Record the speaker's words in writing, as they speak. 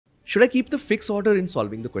should I keep the fixed order in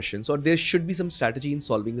solving the questions, or there should be some strategy in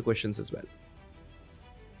solving the questions as well?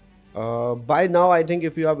 By now, I think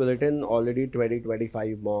if you have written already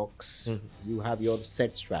 20-25 mocks, you have your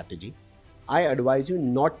set strategy. I advise you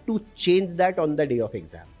not to change that on the day of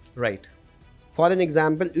exam. Right. For an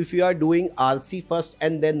example, if you are doing RC first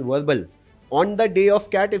and then verbal, on the day of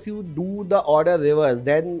CAT, if you do the order reverse,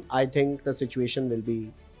 then I think the situation will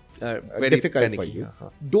be Very difficult panicky. for you.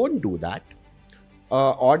 Don't do that.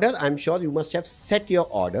 Order, I'm sure you must have set your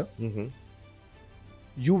order.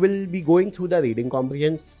 You will be going through the reading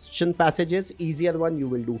comprehension passages. Easier one you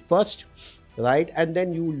will do first, right? And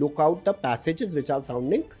then you look out the passages which are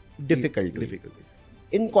sounding difficult.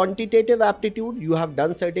 In quantitative aptitude, you have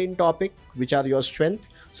done certain topic which are your strength.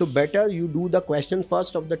 So better you do the question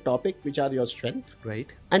first of the topic which are your strength.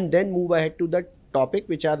 Right. And then move ahead to the topic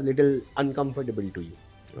which are little uncomfortable to you.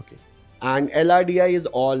 Okay. And LRDI is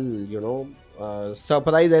all,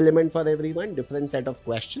 surprise element for everyone, different set of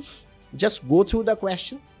questions. Just go through the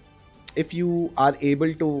question. If you are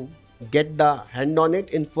able to get the hand on it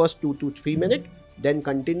in first 2 to 3 minutes, then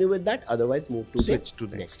continue with that. Otherwise, move to Switch to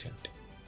the next next. set.